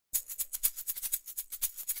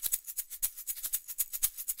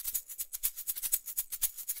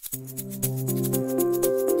This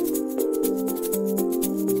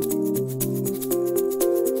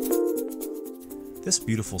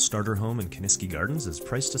beautiful starter home in Kiniski Gardens is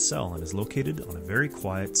priced to sell and is located on a very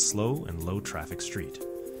quiet, slow, and low traffic street.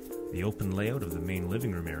 The open layout of the main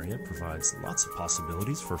living room area provides lots of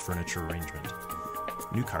possibilities for furniture arrangement.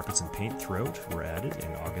 New carpets and paint throughout were added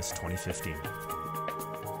in August 2015.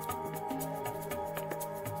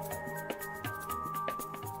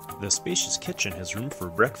 The spacious kitchen has room for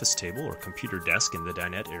a breakfast table or computer desk in the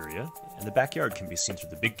dinette area, and the backyard can be seen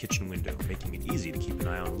through the big kitchen window, making it easy to keep an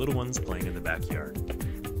eye on little ones playing in the backyard.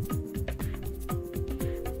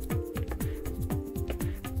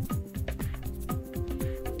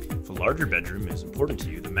 If a larger bedroom is important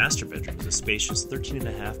to you, the master bedroom is a spacious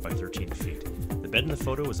 13.5 by 13 feet. The bed in the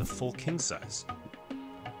photo is a full king size.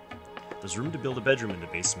 There's room to build a bedroom in the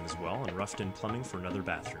basement as well, and roughed-in plumbing for another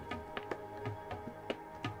bathroom.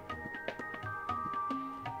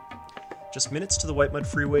 Just minutes to the Whitemud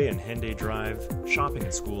Freeway and Henday Drive, shopping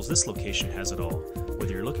and schools, this location has it all.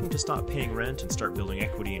 Whether you're looking to stop paying rent and start building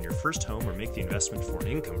equity in your first home or make the investment for an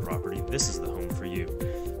income property, this is the home for you.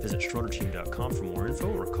 Visit schroederteam.com for more info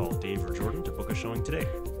or call Dave or Jordan to book a showing today.